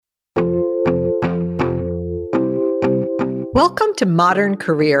Welcome to Modern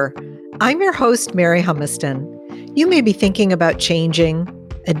Career. I'm your host, Mary Humiston. You may be thinking about changing,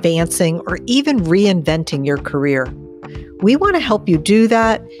 advancing, or even reinventing your career. We want to help you do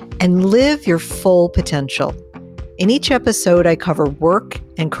that and live your full potential. In each episode, I cover work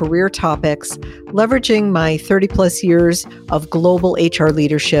and career topics, leveraging my 30 plus years of global HR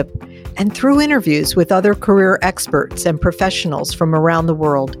leadership and through interviews with other career experts and professionals from around the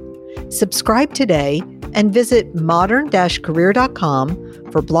world. Subscribe today and visit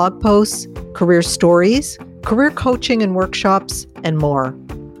modern-career.com for blog posts, career stories, career coaching and workshops, and more.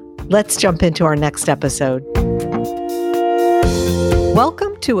 Let's jump into our next episode.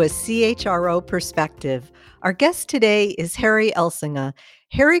 Welcome to a CHRO Perspective. Our guest today is Harry Elsinga.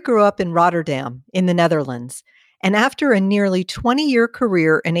 Harry grew up in Rotterdam in the Netherlands, and after a nearly 20-year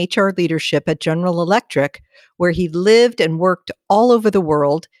career in HR leadership at General Electric, where he lived and worked all over the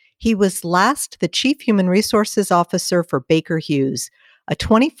world, he was last the Chief Human Resources Officer for Baker Hughes, a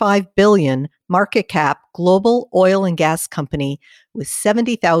 $25 billion market cap global oil and gas company with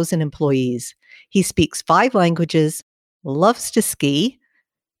 70,000 employees. He speaks 5 languages, loves to ski,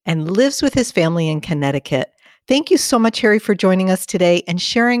 and lives with his family in Connecticut. Thank you so much, Harry, for joining us today and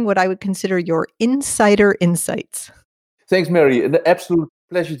sharing what I would consider your insider insights. Thanks, Mary. An absolute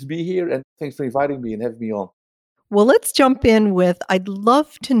pleasure to be here, and thanks for inviting me and having me on. Well, let's jump in with, I'd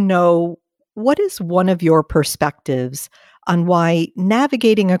love to know, what is one of your perspectives on why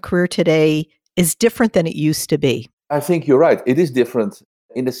navigating a career today is different than it used to be? I think you're right. It is different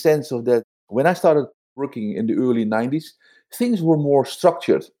in the sense of that when I started working in the early 90s, things were more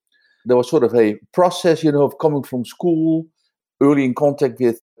structured. There was sort of a process, of coming from school, early in contact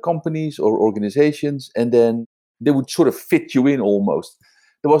with companies or organizations, and then they would sort of fit you in almost.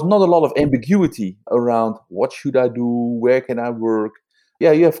 There was not a lot of ambiguity around what should I do, where can I work.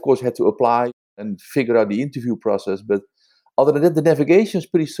 Yeah, you of course had to apply and figure out the interview process, but other than that, the navigation is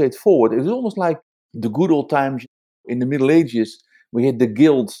pretty straightforward. It was almost like the good old times in the Middle Ages. We had the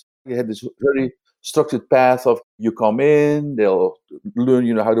guilds. We had this very structured path of you come in, they'll learn,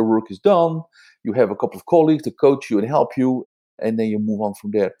 how the work is done. You have a couple of colleagues to coach you and help you, and then you move on from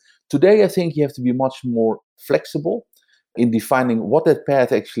there. Today, I think you have to be much more flexible in defining what that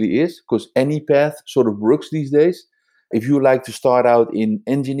path actually is, because any path sort of works these days. If you like to start out in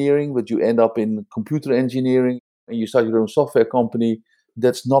engineering, but you end up in computer engineering and you start your own software company,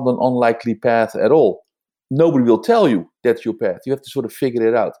 that's not an unlikely path at all. Nobody will tell you that's your path. You have to sort of figure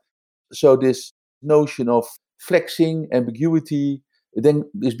it out. So this notion of flexing, ambiguity, then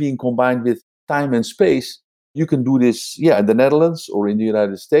is being combined with time and space. You can do this, in the Netherlands or in the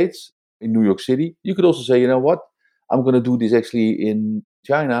United States, in New York City. You could also say, you know what, I'm going to do this actually in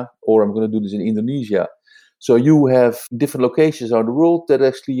China, or I'm going to do this in Indonesia. So you have different locations around the world that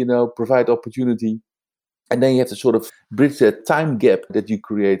actually, provide opportunity. And then you have to sort of bridge that time gap that you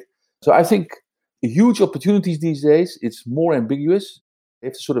create. So I think huge opportunities these days, it's more ambiguous. You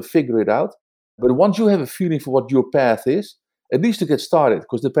have to sort of figure it out. But once you have a feeling for what your path is, at least to get started,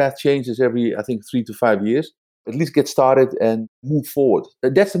 because the path changes every, 3 to 5 years, at least get started and move forward.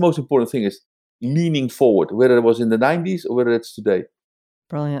 That's the most important thing, is leaning forward, whether it was in the 90s or whether it's today.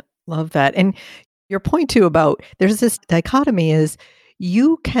 Brilliant. Love that. And your point too about there's this dichotomy is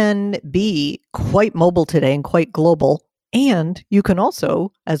you can be quite mobile today and quite global. And you can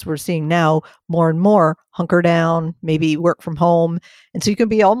also, as we're seeing now, more and more hunker down, maybe work from home. And so you can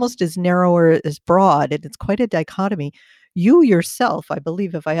be almost as narrow or as broad. And it's quite a dichotomy. You yourself, I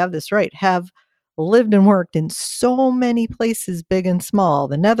believe, if I have this right, have lived and worked in so many places, big and small,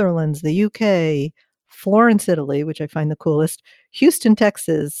 the Netherlands, the UK, Florence, Italy, which I find the coolest, Houston,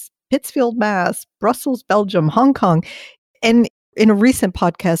 Texas, Pittsfield, Mass, Brussels, Belgium, Hong Kong. And in a recent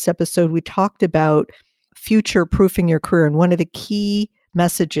podcast episode, we talked about future-proofing your career. And one of the key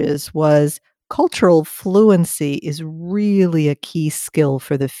messages was cultural fluency is really a key skill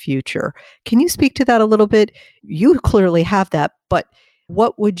for the future. Can you speak to that a little bit? You clearly have that, but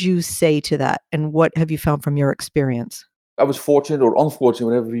what would you say to that? And what have you found from your experience? I was fortunate or unfortunate,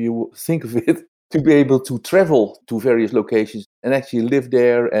 whatever you think of it, to be able to travel to various locations and actually live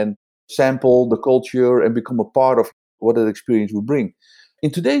there and sample the culture and become a part of what that experience will bring.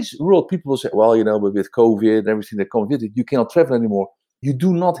 In today's world, people will say, well, but with COVID and everything that comes with it, you cannot travel anymore. You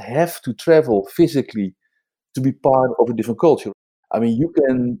do not have to travel physically to be part of a different culture. I mean, you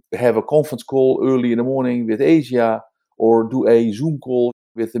can have a conference call early in the morning with Asia or do a Zoom call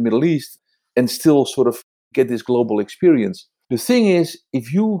with the Middle East and still sort of get this global experience. The thing is,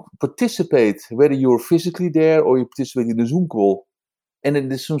 if you participate, whether you're physically there or you participate in the Zoom call, and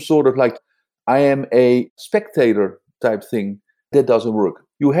it is some sort of like, I am a spectator type thing, that doesn't work.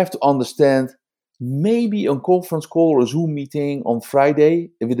 You have to understand maybe a conference call or a Zoom meeting on Friday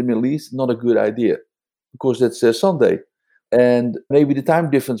with the Middle East, not a good idea because that's Sunday. And maybe the time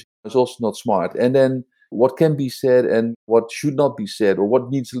difference is also not smart. And then what can be said and what should not be said, or what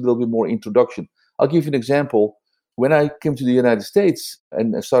needs a little bit more introduction. I'll give you an example. When I came to the United States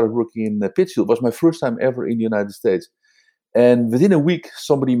and I started working in Pittsfield, it was my first time ever in the United States. And within a week,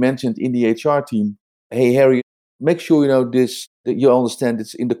 somebody mentioned in the HR team, "Hey, Harry, make sure you know this, that you understand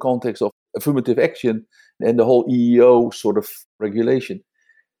it's in the context of affirmative action and the whole EEO sort of regulation."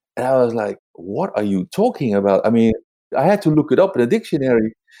 And I was like, "What are you talking about?" I mean, I had to look it up in a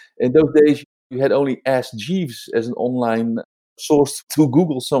dictionary. In those days, you had only Ask Jeeves as an online source to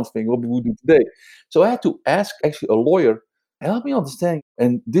Google something, what we would do today. So I had to ask actually a lawyer, help me understand.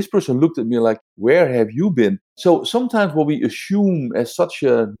 And this person looked at me like, "Where have you been?" So sometimes what we assume as such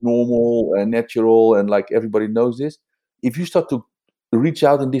a normal and natural and like everybody knows this, if you start to reach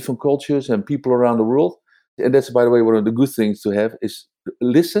out in different cultures and people around the world, and that's by the way one of the good things to have is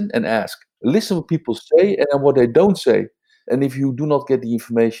listen and ask. Listen what people say and then what they don't say. And if you do not get the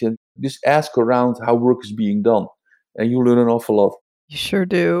information, just ask around how work is being done, and you learn an awful lot. You sure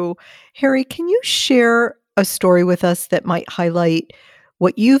do. Harry, can you share a story with us that might highlight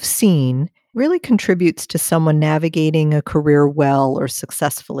what you've seen really contributes to someone navigating a career well or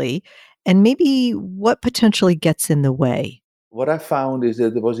successfully, and maybe what potentially gets in the way? What I found is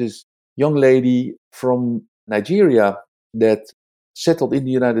that there was this young lady from Nigeria that settled in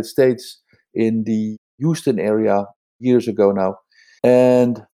the United States in the Houston area years ago now.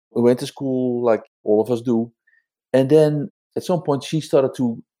 And we went to school like all of us do. And then at some point she started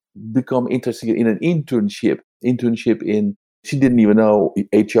to become interested in an internship in, she didn't even know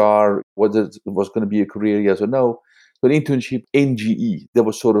HR, whether it was going to be a career, yes or no. But internship in GE, that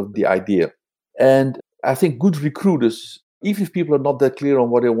was sort of the idea. And I think good recruiters, even if people are not that clear on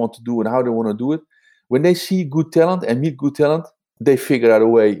what they want to do and how they want to do it, when they see good talent and meet good talent, they figure out a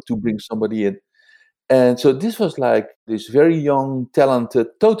way to bring somebody in. And so this was like this very young, talented,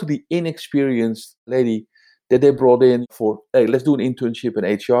 totally inexperienced lady that they brought in for, hey, let's do an internship in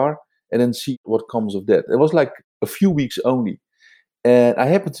HR and then see what comes of that. It was like a few weeks only. And I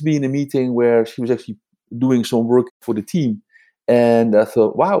happened to be in a meeting where she was actually doing some work for the team. And I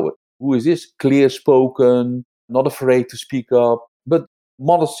thought, wow, who is this? Clear spoken, not afraid to speak up, but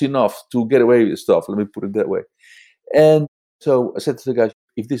modest enough to get away with stuff. Let me put it that way. And so I said to the guys,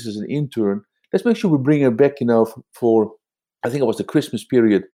 if this is an intern, let's make sure we bring her back, for I think it was the Christmas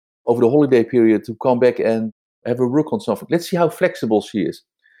period, over the holiday period, to come back and have her work on something. Let's see how flexible she is.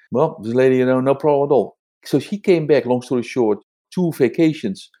 Well, this lady, no problem at all. So she came back, long story short, 2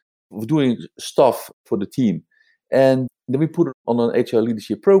 vacations of doing stuff for the team. And then we put her on an HR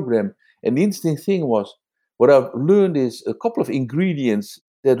leadership program. And the interesting thing was, what I've learned is a couple of ingredients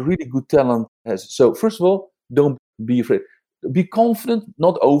that really good talent has. So first of all, don't be afraid. Be confident,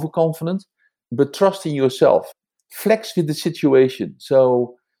 not overconfident, but trust in yourself. Flex with the situation.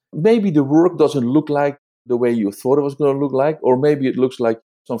 So maybe the work doesn't look like the way you thought it was going to look like, or maybe it looks like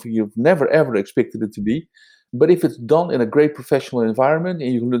something you've never ever expected it to be. But if it's done in a great professional environment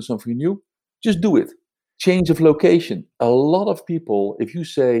and you can learn something new, just do it. Change of location. A lot of people, if you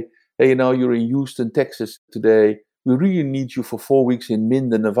say, hey, you're in Houston, Texas today, we really need you for 4 weeks in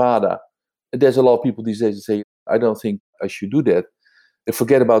Minden, Nevada. There's a lot of people these days that say, I don't think I should do that. And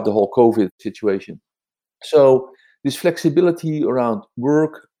forget about the whole COVID situation. So this flexibility around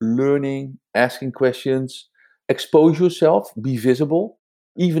work, learning, asking questions, expose yourself, be visible,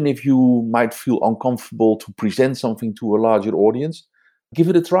 even if you might feel uncomfortable to present something to a larger audience, give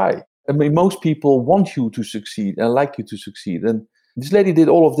it a try. I mean, most people want you to succeed and like you to succeed. And this lady did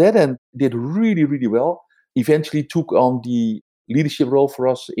all of that and did really, really well. Eventually took on the leadership role for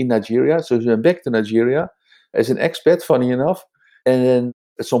us in Nigeria. So she went back to Nigeria as an expat, funny enough, and then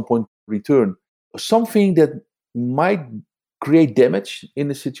at some point returned. Something that might create damage in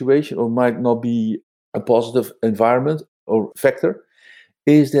the situation or might not be a positive environment or factor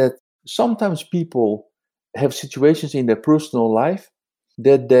is that sometimes people have situations in their personal life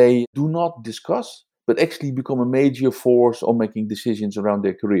that they do not discuss, but actually become a major force on making decisions around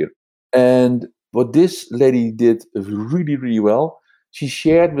their career. And what this lady did really, really well, she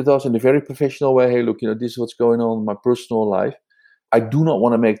shared with us in a very professional way, hey, look, this is what's going on in my personal life. I do not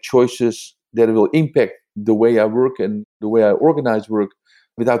want to make choices that will impact the way I work and the way I organize work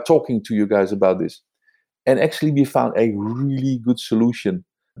without talking to you guys about this. And actually, we found a really good solution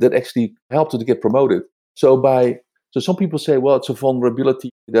that actually helped her to get promoted. So some people say, well, it's a vulnerability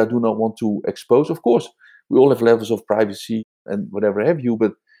that I do not want to expose. Of course, we all have levels of privacy and whatever have you,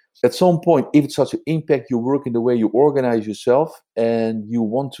 but at some point, if it starts to impact your work in the way you organize yourself and you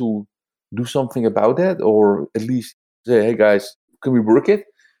want to do something about that, or at least say, hey guys, can we work it?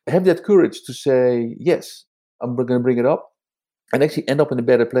 Have that courage to say, yes, I'm going to bring it up, and actually end up in a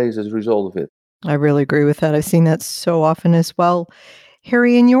better place as a result of it. I really agree with that. I've seen that so often as well.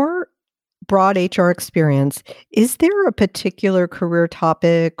 Harry, in your broad HR experience, is there a particular career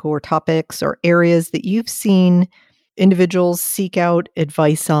topic or topics or areas that you've seen individuals seek out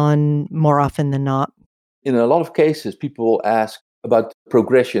advice on more often than not? In a lot of cases, people will ask about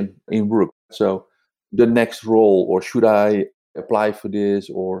progression in work. So the next role, or should I apply for this,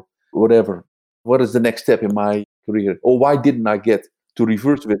 or whatever? What is the next step in my career? Or why didn't I get, to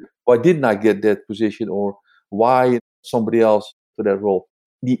reverse it? Why didn't I get that position? Or why somebody else for that role?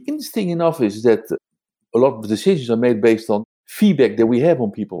 The interesting enough is that a lot of the decisions are made based on feedback that we have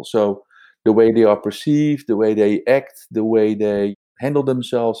on people. So the way they are perceived, the way they act, the way they handle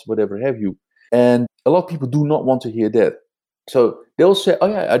themselves, whatever have you. And a lot of people do not want to hear that. So they'll say, oh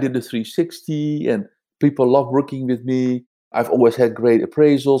yeah, I did the 360 and people love working with me. I've always had great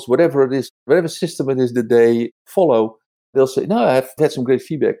appraisals, whatever it is, whatever system it is that they follow, they'll say, no, I've had some great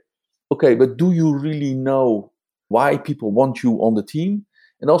feedback. Okay, but do you really know why people want you on the team?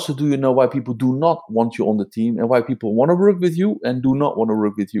 And also, do you know why people do not want you on the team, and why people want to work with you and do not want to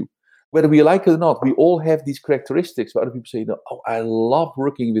work with you? Whether we like it or not, we all have these characteristics. But other people say, oh, I love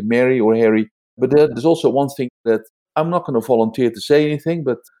working with Mary or Harry. But there's also one thing that I'm not going to volunteer to say anything,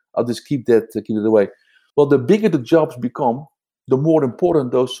 but I'll just keep it away. Well, the bigger the jobs become, the more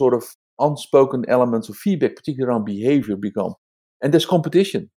important those sort of unspoken elements of feedback, particularly around behavior, become. And there's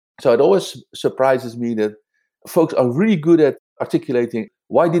competition. So it always surprises me that folks are really good at articulating,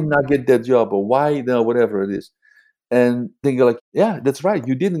 why didn't I get that job, or why, no, whatever it is. And then you're like, yeah, that's right,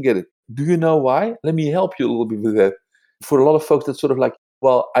 you didn't get it. Do you know why? Let me help you a little bit with that. For a lot of folks, that's sort of like,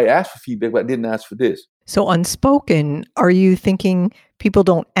 well, I asked for feedback, but I didn't ask for this. So, unspoken, are you thinking people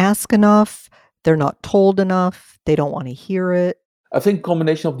don't ask enough? They're not told enough? They don't want to hear it? I think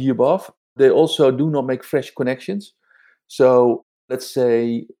combination of the above. They also do not make fresh connections. So let's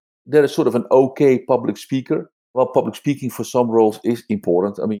say they're sort of an okay public speaker. Well, public speaking for some roles is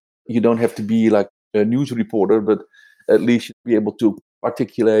important. I mean, you don't have to be like a news reporter, but at least be able to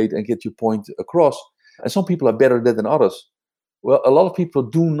articulate and get your point across. And some people are better at that than others. Well, a lot of people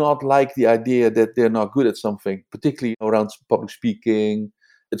do not like the idea that they're not good at something, particularly around public speaking.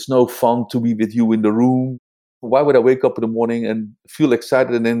 It's no fun to be with you in the room. Why would I wake up in the morning and feel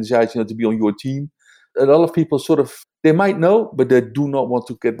excited and energized, to be on your team? A lot of people sort of, they might know, but they do not want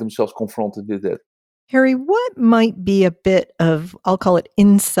to get themselves confronted with that. Harry, what might be a bit of, I'll call it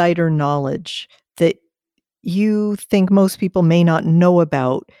insider knowledge that you think most people may not know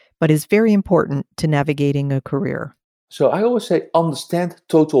about, but is very important to navigating a career? So I always say, understand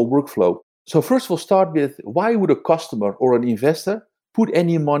total workflow. So first we'll start with, why would a customer or an investor put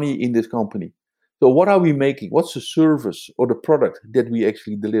any money in this company? So what are we making? What's the service or the product that we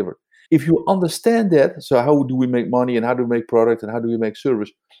actually deliver? If you understand that, so how do we make money and how do we make product and how do we make service?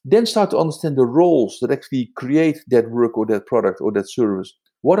 Then start to understand the roles that actually create that work or that product or that service.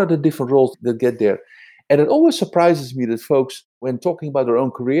 What are the different roles that get there? And it always surprises me that folks, when talking about their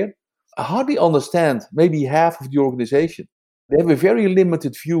own career, hardly understand maybe half of the organization. They have a very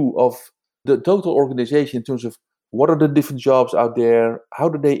limited view of the total organization in terms of what are the different jobs out there, how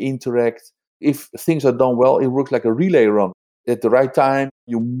do they interact. If things are done well, it works like a relay run. At the right time,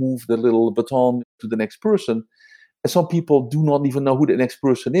 you move the little baton to the next person. And some people do not even know who the next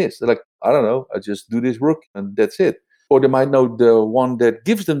person is. They're like, I don't know, I just do this work and that's it. Or they might know the one that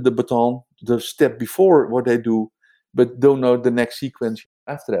gives them the baton, the step before what they do, but don't know the next sequence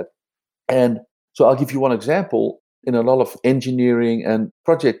after that. And so I'll give you one example. In a lot of engineering and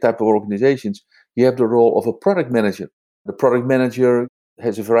project type of organizations, you have the role of a product manager. The product manager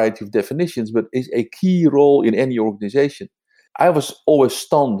has a variety of definitions, but is a key role in any organization. I was always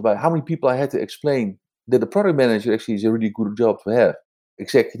stunned by how many people I had to explain that the product manager actually is a really good job to have.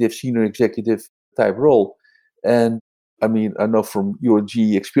 Executive, senior executive type role. And I mean, I know from your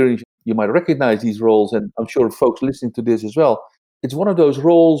GE experience, you might recognize these roles, and I'm sure folks listening to this as well. It's one of those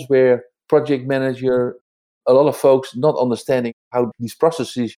roles where project manager, a lot of folks not understanding how these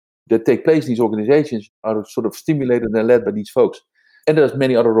processes that take place in these organizations are sort of stimulated and led by these folks. And there's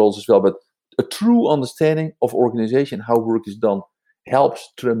many other roles as well, but a true understanding of organization, how work is done, helps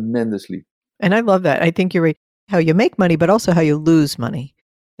tremendously. And I love that. I think you're right. How you make money, but also how you lose money.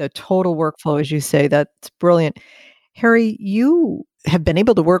 The total workflow, as you say, that's brilliant. Harry, you have been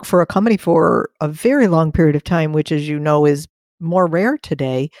able to work for a company for a very long period of time, which, as you know, is more rare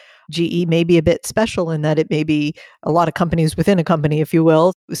today. GE may be a bit special in that it may be a lot of companies within a company, if you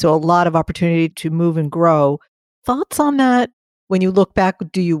will. So a lot of opportunity to move and grow. Thoughts on that? when you look back,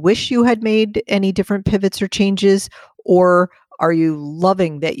 do you wish you had made any different pivots or changes? Or are you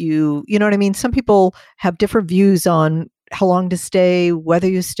loving that you know what I mean? Some people have different views on how long to stay, whether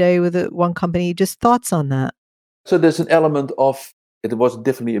you stay with one company. Just thoughts on that. So there's an element of it was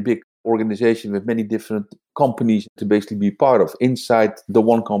definitely a big organization with many different companies to basically be part of inside the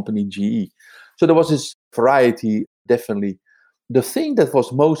one company, GE. So there was this variety, definitely. The thing that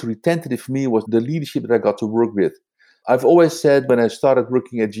was most retentive for me was the leadership that I got to work with. I've always said when I started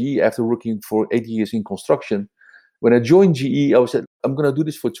working at GE after working for 8 years in construction, when I joined GE, I was said, I'm going to do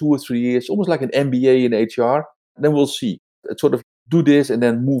this for 2 or 3 years, almost like an MBA in HR. Then we'll see. Sort of do this and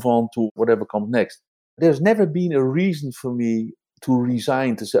then move on to whatever comes next. There's never been a reason for me to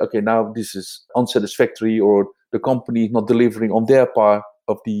resign to say, okay, now this is unsatisfactory or the company is not delivering on their part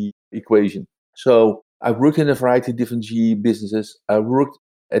of the equation. So I worked in a variety of different GE businesses. I worked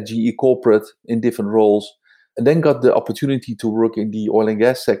at GE corporate in different roles and then got the opportunity to work in the oil and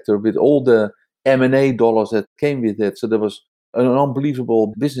gas sector with all the M&A dollars that came with it. So there was an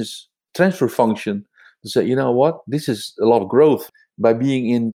unbelievable business transfer function to say, you know what, this is a lot of growth. By being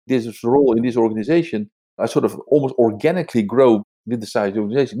in this role in this organization, I sort of almost organically grow with the size of the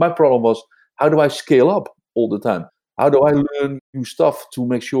organization. My problem was, how do I scale up all the time? How do I learn new stuff to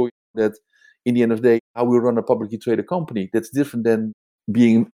make sure that in the end of the day, how we run a publicly traded company? That's different than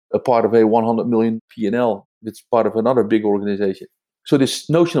being a part of a 100 million P&L. It's part of another big organization. So this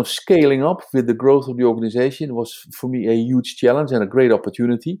notion of scaling up with the growth of the organization was for me a huge challenge and a great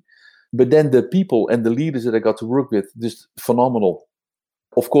opportunity. But then the people and the leaders that I got to work with, just phenomenal.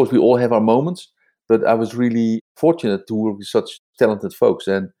 Of course, we all have our moments, but I was really fortunate to work with such talented folks.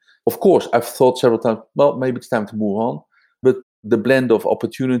 And of course, I've thought several times, well, maybe it's time to move on. But the blend of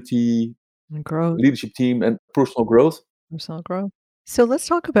opportunity, And growth, leadership team, and personal growth. personal growth. So let's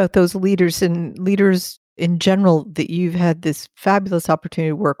talk about those leaders and leaders in general that you've had this fabulous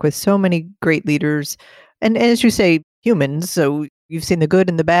opportunity to work with so many great leaders. And as you say, humans. So you've seen the good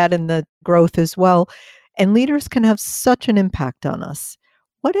and the bad and the growth as well. And leaders can have such an impact on us.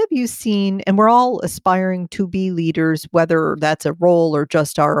 What have you seen? And we're all aspiring to be leaders, whether that's a role or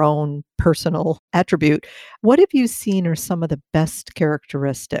just our own personal attribute. What have you seen are some of the best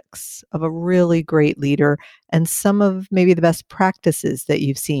characteristics of a really great leader and some of maybe the best practices that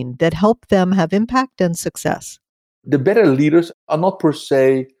you've seen that help them have impact and success? The better leaders are not per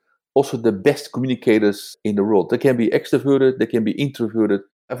se also the best communicators in the world. They can be extroverted, they can be introverted.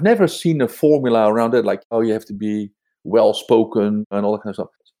 I've never seen a formula around it, like, oh, you have to be well spoken and all that kind of stuff.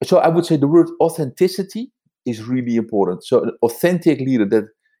 So I would say the word authenticity is really important. So an authentic leader, that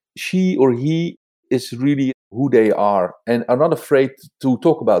she or he is really who they are and are not afraid to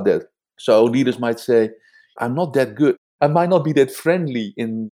talk about that. So leaders might say, I'm not that good. I might not be that friendly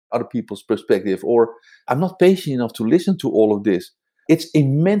in other people's perspective, or I'm not patient enough to listen to all of this. It's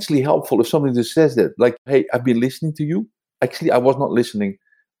immensely helpful if somebody just says that, like, hey, I've been listening to you. Actually, I was not listening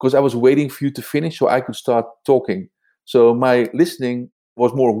because I was waiting for you to finish so I could start talking. So my listening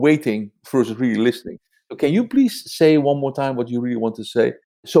was more waiting versus really listening. So can you please say one more time what you really want to say?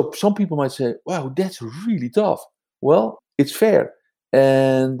 So some people might say, wow, that's really tough. Well, it's fair.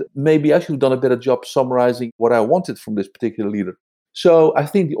 And maybe I should have done a better job summarizing what I wanted from this particular leader. So I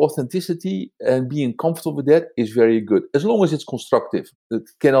think the authenticity and being comfortable with that is very good, as long as it's constructive. It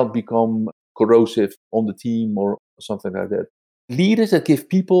cannot become corrosive on the team or something like that. Leaders that give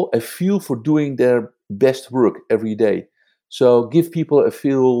people a feel for doing their best work every day. So give people a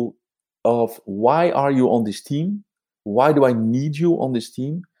feel of, why are you on this team? Why do I need you on this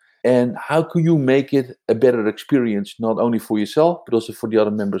team? And how can you make it a better experience, not only for yourself, but also for the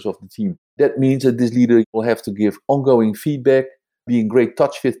other members of the team? That means that this leader will have to give ongoing feedback, be in great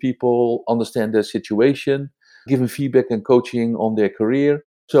touch with people, understand their situation, giving feedback and coaching on their career.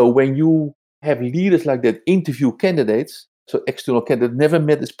 So when you have leaders like that interview candidates, so external candidate never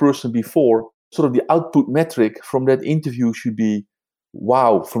met this person before, sort of the output metric from that interview should be,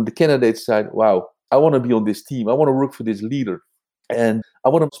 wow, from the candidate side, wow, I want to be on this team. I want to work for this leader. And I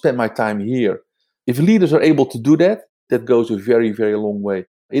want to spend my time here. If leaders are able to do that, that goes a very, very long way.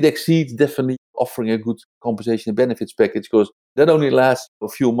 It exceeds definitely offering a good compensation and benefits package, because that only lasts a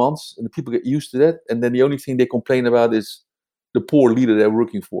few months and the people get used to that. And then the only thing they complain about is the poor leader they're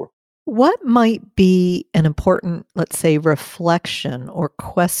working for. What might be an important, let's say, reflection or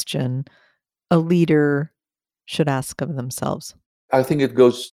question a leader should ask of themselves? I think it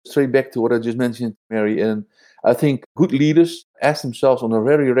goes straight back to what I just mentioned, Mary. And I think good leaders ask themselves on a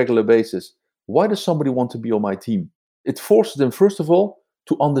very regular basis, why does somebody want to be on my team? It forces them, first of all,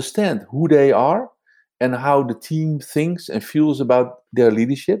 to understand who they are and how the team thinks and feels about their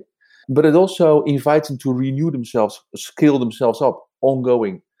leadership. but it also invites them to renew themselves, scale themselves up,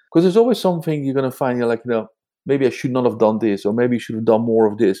 ongoing. Because there's always something you're going to find, you're like, maybe I should not have done this, or maybe I should have done more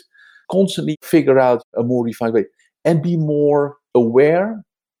of this. Constantly figure out a more refined way and be more aware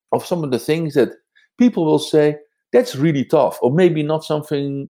of some of the things that people will say, that's really tough, or maybe not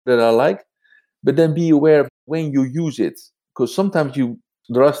something that I like, but then be aware of when you use it. Because sometimes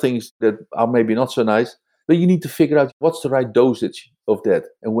there are things that are maybe not so nice, but you need to figure out what's the right dosage of that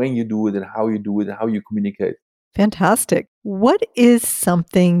and when you do it and how you do it and how you communicate. Fantastic. What is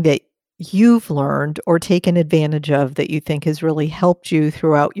something that you've learned or taken advantage of that you think has really helped you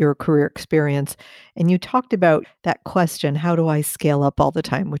throughout your career experience? And you talked about that question, how do I scale up all the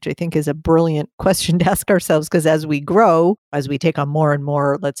time? Which I think is a brilliant question to ask ourselves because as we grow, as we take on more and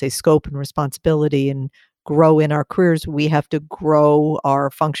more, let's say, scope and responsibility and grow in our careers, we have to grow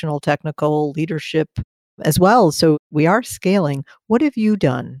our functional, technical leadership as well. So we are scaling. What have you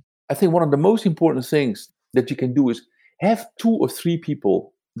done? I think one of the most important things that you can do is have 2 or 3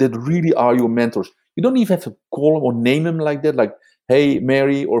 people that really are your mentors. You don't even have to call them or name them like that, like, hey,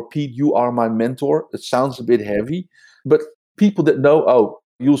 Mary or Pete, you are my mentor. It sounds a bit heavy, but people that know, oh,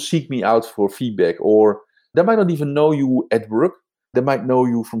 you'll seek me out for feedback, or they might not even know you at work. They might know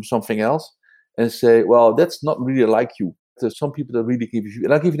you from something else and say, well, that's not really like you. There's some people that really give you,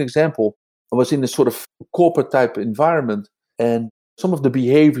 and I'll give you an example. I was in a sort of corporate type environment, and some of the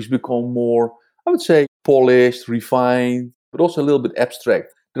behaviors become more, I would say, polished, refined, but also a little bit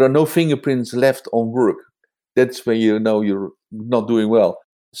abstract. There are no fingerprints left on work. That's when you know you're not doing well.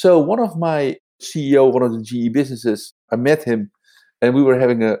 So one of my CEO, one of the GE businesses, I met him and we were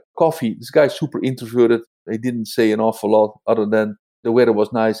having a coffee. This guy's super introverted. He didn't say an awful lot other than the weather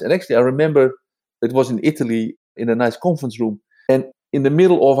was nice. And actually, I remember it was in Italy in a nice conference room. And in the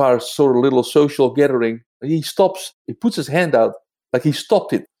middle of our sort of little social gathering, he stops, he puts his hand out, like he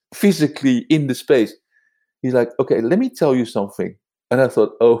stopped it physically in the space. He's like, okay, let me tell you something. And I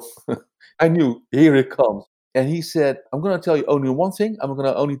thought, oh, I knew, here it comes. And he said, I'm going to tell you only one thing. I'm going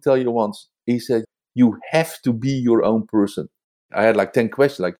to only tell you once. He said, you have to be your own person. I had like 10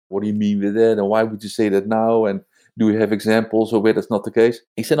 questions, like, what do you mean with that? And why would you say that now? And do you have examples of where that's not the case?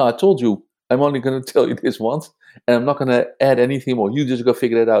 He said, no, I told you, I'm only going to tell you this once. And I'm not going to add anything more. You just go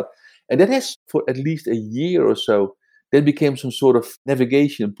figure it out. And that has, for at least a year or so, that became some sort of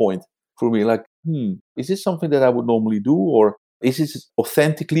navigation point for me. Like, is this something that I would normally do? Or is this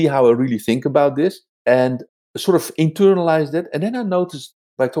authentically how I really think about this? And sort of internalize that. And then I noticed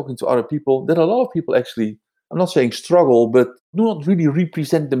by talking to other people that a lot of people actually, I'm not saying struggle, but do not really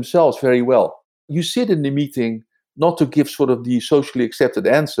represent themselves very well. You sit in the meeting not to give sort of the socially accepted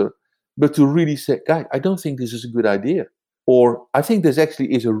answer, but to really say, guy, I don't think this is a good idea. Or I think this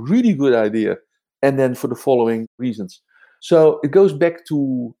actually is a really good idea. And then for the following reasons. So it goes back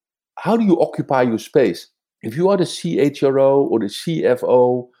to how do you occupy your space? If you are the CHRO or the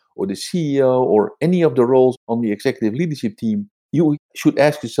CFO or the CEO or any of the roles on the executive leadership team, you should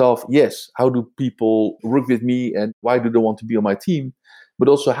ask yourself, yes, how do people work with me and why do they want to be on my team? But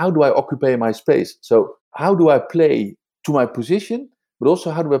also, how do I occupy my space? So how do I play to my position, but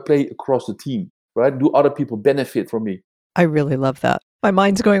also how do I play across the team, right? Do other people benefit from me? I really love that. My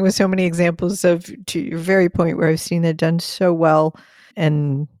mind's going with so many examples of, to your very point, where I've seen it done so well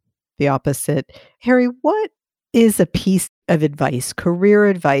and the opposite. Harry, what is a piece of advice, career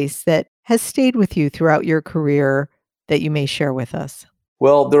advice, that has stayed with you throughout your career that you may share with us?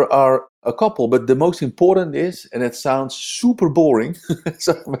 Well, there are a couple, but the most important is, and it sounds super boring,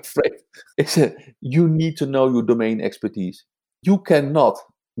 so I'm afraid, is that you need to know your domain expertise. You cannot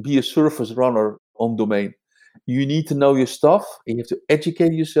be a surface runner on domain. You need to know your stuff. You have to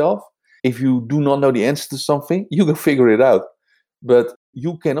educate yourself. If you do not know the answer to something, you can figure it out. But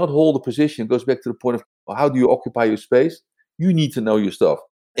you cannot hold a position. It goes back to the point of how do you occupy your space? You need to know your stuff.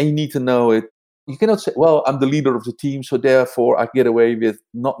 And you need to know it. You cannot say, well, I'm the leader of the team, so therefore I get away with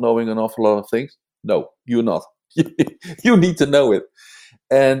not knowing an awful lot of things. No, you're not. You need to know it.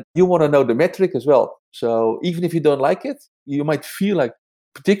 And you want to know the metric as well. So even if you don't like it, you might feel like,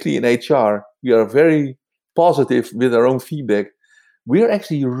 particularly in HR, we are very positive with our own feedback. We're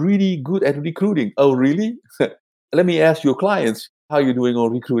actually really good at recruiting. Oh, really? Let me ask your clients how you're doing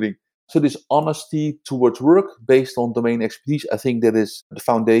on recruiting. So this honesty towards work based on domain expertise, I think that is the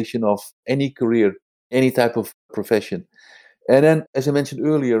foundation of any career, any type of profession. And then, as I mentioned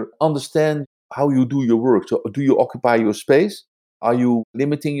earlier, understand how you do your work. So do you occupy your space? Are you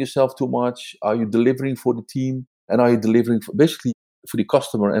limiting yourself too much? Are you delivering for the team? And are you delivering basically for the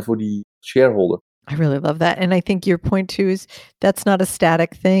customer and for the shareholder? I really love that. And I think your point too is that's not a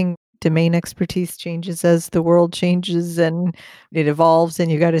static thing. domain expertise changes as the world changes and it evolves, and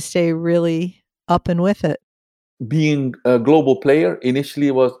you got to stay really up and with it. Being a global player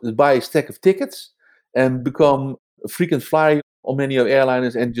initially was to buy a stack of tickets and become a frequent flyer on many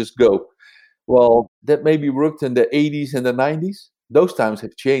airliners and just go. Well, that maybe worked in the 80s and the 90s. Those times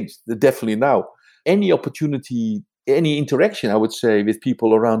have changed, definitely now. Any opportunity, any interaction, I would say, with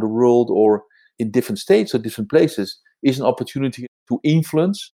people around the world or in different states or different places is an opportunity to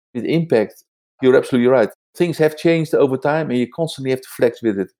influence with impact. You're absolutely right. Things have changed over time and you constantly have to flex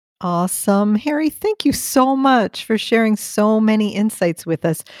with it. Awesome. Harry, thank you so much for sharing so many insights with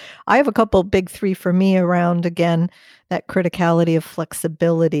us. I have a couple big three for me around, again, that criticality of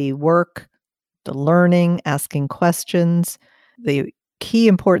flexibility, work, the learning, asking questions, the key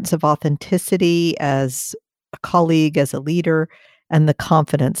importance of authenticity as a colleague, as a leader, and the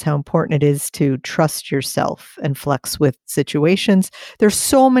confidence, how important it is to trust yourself and flex with situations. There's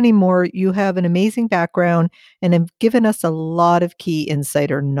so many more. You have an amazing background and have given us a lot of key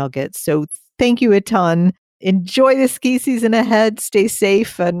insider nuggets. So thank you a ton. Enjoy the ski season ahead. Stay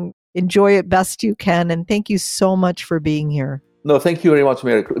safe and enjoy it best you can. And thank you so much for being here. No, thank you very much,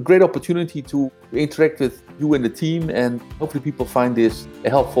 Mary. A great opportunity to interact with you and the team, and hopefully people find this a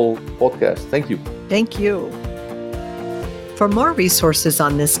helpful podcast. Thank you. Thank you. For more resources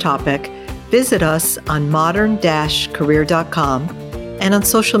on this topic, visit us on modern-career.com and on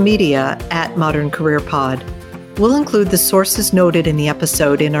social media at Modern Career Pod. We'll include the sources noted in the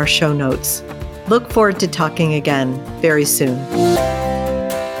episode in our show notes. Look forward to talking again very soon.